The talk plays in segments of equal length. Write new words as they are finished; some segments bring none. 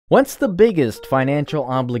What's the biggest financial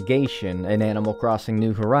obligation in Animal Crossing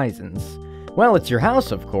New Horizons? Well, it's your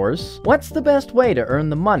house, of course. What's the best way to earn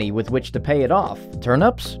the money with which to pay it off?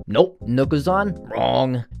 Turnips? Nope. Nookazon?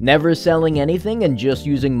 Wrong. Never selling anything and just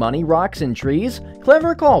using money, rocks, and trees?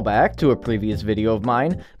 Clever callback to a previous video of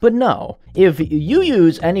mine, but no. If you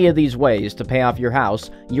use any of these ways to pay off your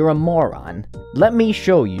house, you're a moron. Let me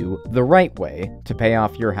show you the right way to pay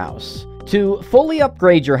off your house. To fully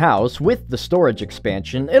upgrade your house with the storage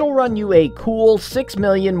expansion, it'll run you a cool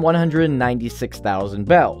 6,196,000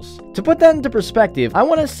 bells. To put that into perspective, I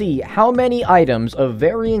want to see how many items of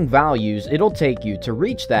varying values it'll take you to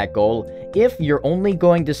reach that goal if you're only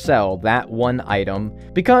going to sell that one item,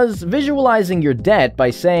 because visualizing your debt by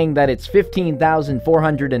saying that it's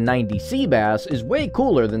 15,490 sea bass is way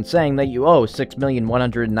cooler than saying that you owe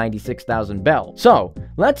 6,196,000 bells. So,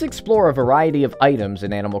 let's explore a variety of items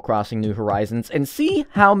in Animal Crossing New Horizons and see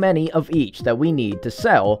how many of each that we need to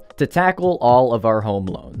sell to tackle all of our home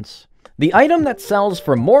loans. The item that sells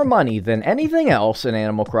for more money than anything else in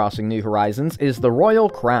Animal Crossing New Horizons is the Royal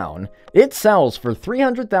Crown. It sells for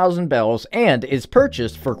 300,000 bells and is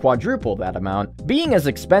purchased for quadruple that amount. Being as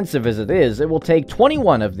expensive as it is, it will take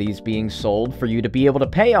 21 of these being sold for you to be able to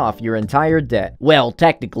pay off your entire debt. Well,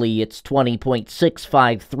 technically it's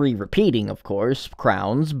 20.653 repeating, of course,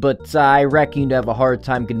 crowns, but I reckon you'd have a hard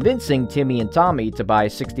time convincing Timmy and Tommy to buy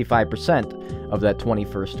 65% of that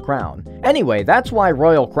 21st crown. Anyway, that's why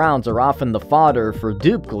Royal Crowns are often the fodder for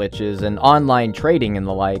dupe glitches and online trading and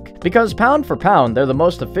the like, because pound for pound, they're the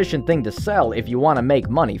most efficient thing to sell if you want to make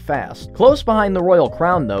money fast. Close behind the Royal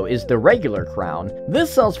Crown, though, is the regular crown. This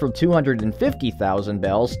sells for 250,000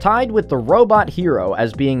 bells, tied with the Robot Hero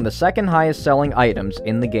as being the second highest selling items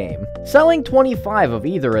in the game. Selling 25 of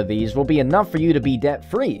either of these will be enough for you to be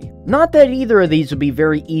debt-free. Not that either of these would be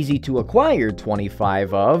very easy to acquire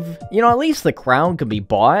 25 of. You know, at least the crown can be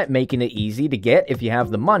bought, making it easy to get if you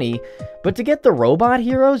have the money, but to get the robot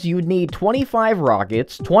heroes, you would need 25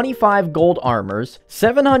 rockets, 25 gold armors,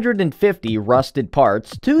 750 rusted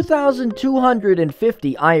parts,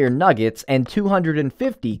 2,250 iron nuggets, and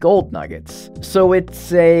 250 gold nuggets. So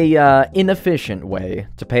it's a inefficient way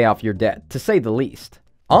to pay off your debt, to say the least.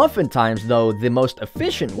 Oftentimes, though, the most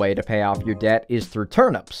efficient way to pay off your debt is through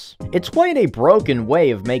turnips. It's quite a broken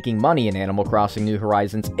way of making money in Animal Crossing New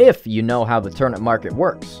Horizons if you know how the turnip market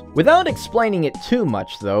works. Without explaining it too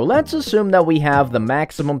much, though, let's assume that we have the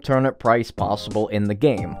maximum turnip price possible in the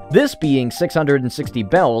game, this being 660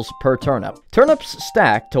 bells per turnip. Turnips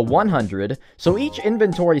stack to 100, so each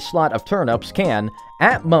inventory slot of turnips can,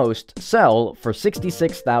 at most, sell for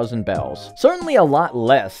 66,000 bells. Certainly a lot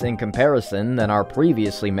less in comparison than our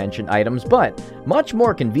previously mentioned items, but much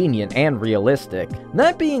more convenient and realistic.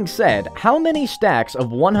 That being said, how many stacks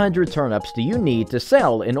of 100 turnips do you need to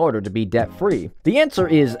sell in order to be debt-free? The answer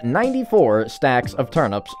is 94 stacks of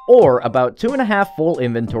turnips, or about 2.5 full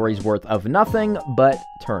inventories worth of nothing but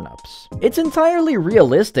turnips. It's entirely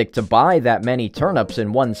realistic to buy that many turnips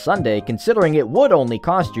in one Sunday, considering it would only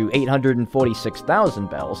cost you 846,000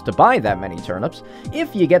 bells to buy that many turnips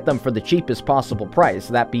if you get them for the cheapest possible price,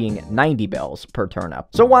 that being 90 bells per turnip.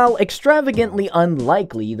 So while extravagantly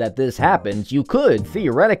unlikely that this happens, you could,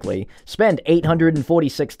 theoretically, spend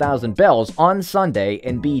 846,000 bells on Sunday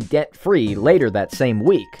and be debt-free later that same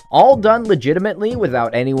week. All done legitimately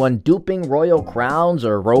without anyone duping Royal Crowns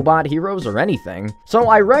or Robot Heroes or anything. So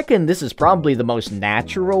I reckon this is probably the most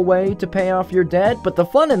natural way to pay off your debt, but the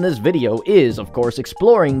fun in this video is, of course,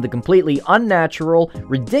 exploring the completely unnatural,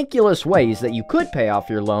 ridiculous ways that you could pay off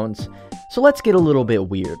your loans. So let's get a little bit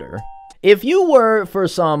weirder. If you were, for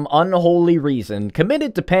some unholy reason,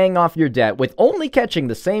 committed to paying off your debt with only catching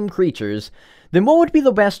the same creatures, then what would be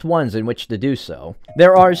the best ones in which to do so?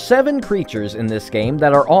 There are 7 creatures in this game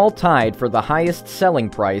that are all tied for the highest selling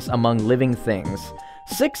price among living things.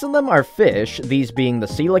 6 of them are fish, these being the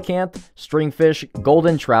coelacanth, stringfish,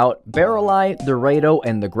 golden trout, barrel-eye, dorado,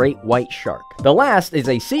 and the great white shark. The last is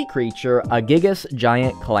a sea creature, a gigas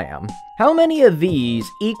giant clam. How many of these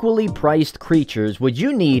equally priced creatures would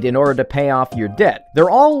you need in order to pay off your debt?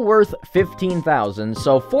 They're all worth 15,000,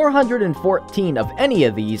 so 414 of any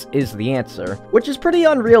of these is the answer, which is pretty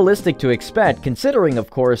unrealistic to expect, considering,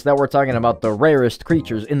 of course, that we're talking about the rarest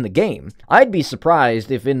creatures in the game. I'd be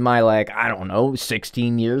surprised if in my, I don't know,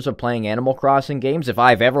 16 years of playing Animal Crossing games, if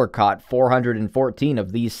I've ever caught 414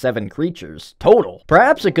 of these 7 creatures, total.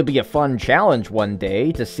 Perhaps it could be a fun challenge one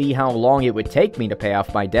day to see how long it would take me to pay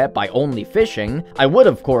off my debt by only fishing. I would,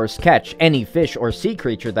 of course, catch any fish or sea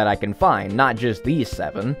creature that I can find, not just these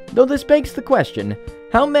 7. Though this begs the question,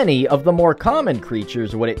 How many of the more common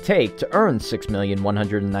creatures would it take to earn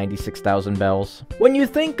 6,196,000 bells? When you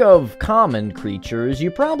think of common creatures,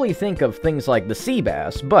 you probably think of things like the sea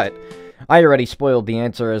bass, but I already spoiled the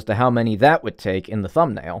answer as to how many that would take in the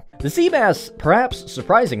thumbnail. The sea bass, perhaps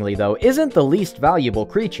surprisingly though, isn't the least valuable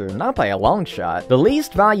creature, not by a long shot. The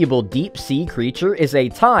least valuable deep sea creature is a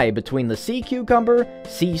tie between the sea cucumber,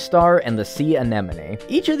 sea star, and the sea anemone.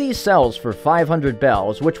 Each of these sells for 500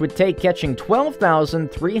 bells, which would take catching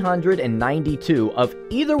 12,392 of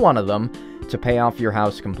either one of them to pay off your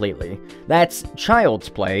house completely. That's child's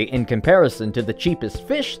play in comparison to the cheapest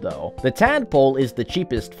fish, though. The tadpole is the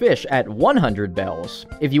cheapest fish at 100 bells.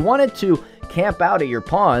 If you wanted to camp out at your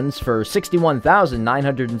ponds for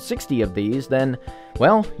 61,960 of these, then,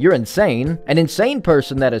 well, you're insane. An insane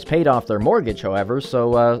person that has paid off their mortgage, however,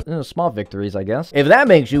 so, small victories, I guess. If that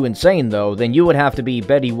makes you insane, though, then you would have to be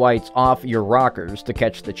Betty White's off your rockers to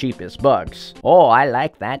catch the cheapest bugs. Oh, I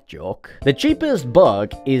like that joke. The cheapest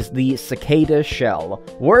bug is the cicada shell,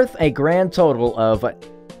 worth a grand total of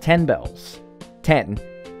 10 bells. 10.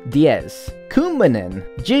 10. Kumanen.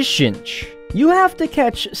 10. You have to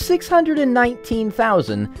catch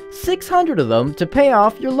 619,600 of them to pay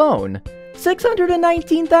off your loan.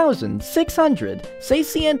 619,600.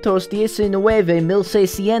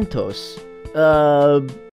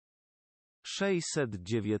 619,600.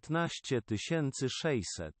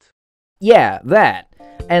 619,600. Yeah, that.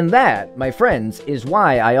 And that, my friends, is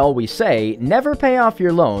why I always say never pay off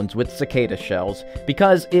your loans with cicada shells,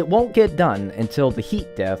 because it won't get done until the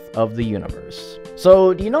heat death of the universe.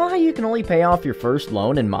 So, do you know how you can only pay off your first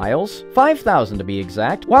loan in miles? 5,000 to be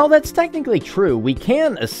exact. While that's technically true, we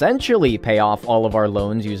can essentially pay off all of our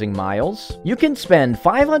loans using miles. You can spend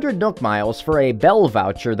 500 Nook miles for a bell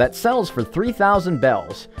voucher that sells for 3,000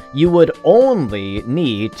 bells. You would only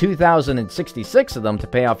need 2,066 of them to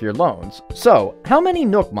pay off your loans. So, how many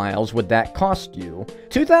Nook miles would that cost you?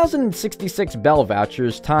 2,066 bell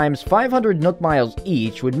vouchers times 500 Nook miles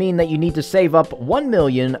each would mean that you need to save up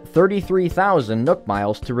 1,033,000 Nook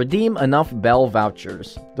miles to redeem enough bell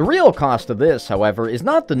vouchers. The real cost of this, however, is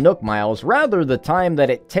not the Nook miles, rather the time that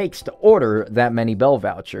it takes to order that many bell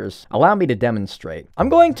vouchers. Allow me to demonstrate. I'm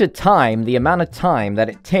going to time the amount of time that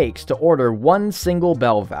it takes to order one single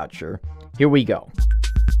bell voucher. Here we go.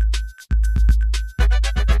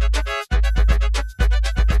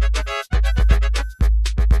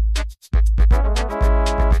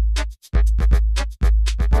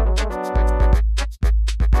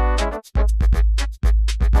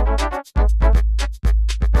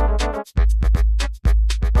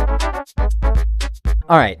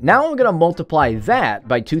 Alright, now I'm gonna multiply that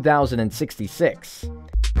by 2,066.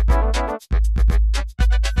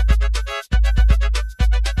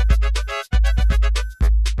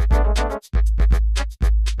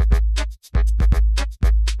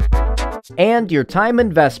 And your time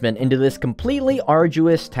investment into this completely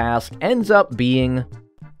arduous task ends up being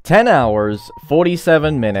 10 hours,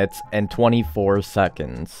 47 minutes, and 24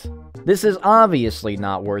 seconds. This is obviously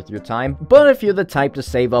not worth your time, but if you're the type to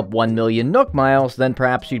save up 1 million Nook miles, then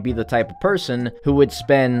perhaps you'd be the type of person who would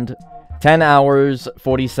spend 10 hours,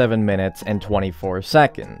 47 minutes, and 24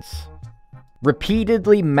 seconds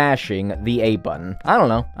repeatedly mashing the A button. I don't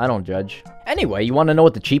know, I don't judge. Anyway, you want to know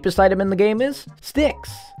what the cheapest item in the game is?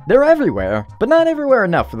 Sticks. They're everywhere, but not everywhere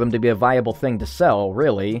enough for them to be a viable thing to sell,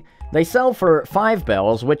 really. They sell for 5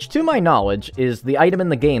 bells, which to my knowledge is the item in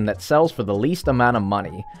the game that sells for the least amount of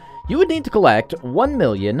money. You would need to collect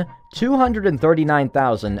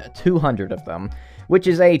 1,239,200 of them, which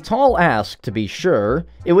is a tall ask to be sure.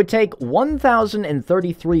 It would take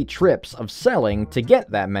 1,033 trips of selling to get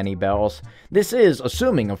that many bells. This is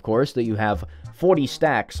assuming, of course, that you have 40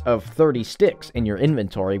 stacks of 30 sticks in your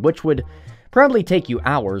inventory, which would probably take you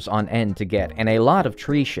hours on end to get, and a lot of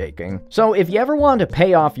tree shaking. So if you ever want to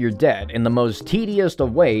pay off your debt in the most tedious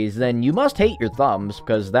of ways, then you must hate your thumbs,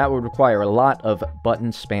 because that would require a lot of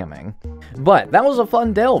button spamming. But that was a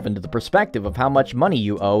fun delve into the perspective of how much money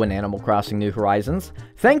you owe in Animal Crossing New Horizons.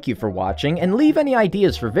 Thank you for watching, and leave any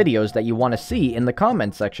ideas for videos that you want to see in the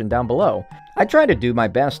comment section down below. I try to do my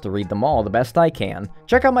best to read them all the best I can.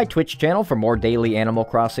 Check out my Twitch channel for more daily Animal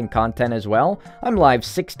Crossing content as well. I'm live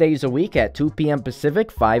 6 days a week at 2 p.m.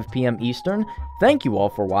 Pacific, 5 p.m. Eastern. Thank you all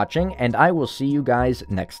for watching, and I will see you guys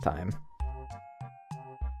next time.